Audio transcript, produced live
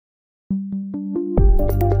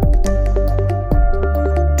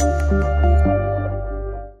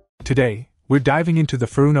Today, we're diving into the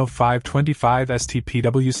Furuno 525ST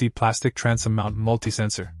PWC plastic transom mount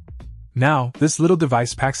multisensor. Now, this little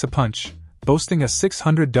device packs a punch, boasting a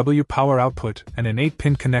 600W power output and an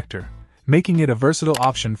 8-pin connector, making it a versatile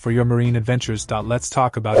option for your marine adventures. Let's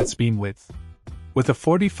talk about its beam width. With a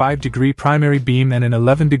 45-degree primary beam and an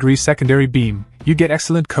 11-degree secondary beam, you get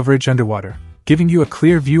excellent coverage underwater, giving you a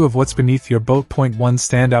clear view of what's beneath your boat. One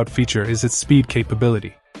standout feature is its speed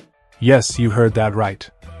capability. Yes, you heard that right.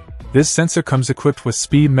 This sensor comes equipped with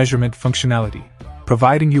speed measurement functionality,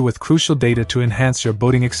 providing you with crucial data to enhance your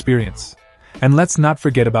boating experience. And let's not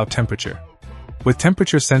forget about temperature. With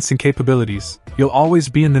temperature sensing capabilities, you'll always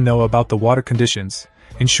be in the know about the water conditions,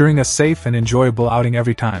 ensuring a safe and enjoyable outing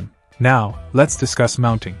every time. Now, let's discuss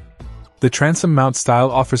mounting. The transom mount style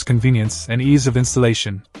offers convenience and ease of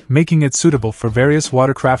installation, making it suitable for various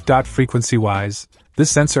watercraft. Frequency-wise, this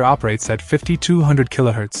sensor operates at 5200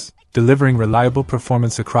 kHz, delivering reliable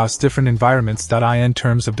performance across different environments. In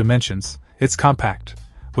terms of dimensions, it's compact,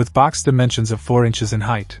 with box dimensions of 4 inches in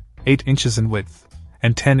height, 8 inches in width,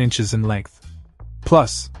 and 10 inches in length.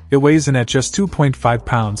 Plus, it weighs in at just 2.5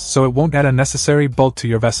 pounds, so it won't add unnecessary bulk to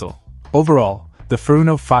your vessel. Overall, the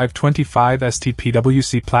Furuno 525ST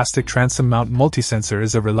PWC plastic transom mount multisensor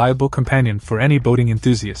is a reliable companion for any boating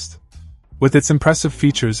enthusiast. With its impressive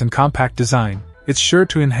features and compact design, it's sure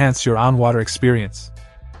to enhance your on-water experience.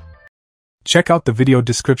 Check out the video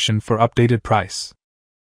description for updated price.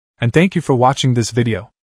 And thank you for watching this video.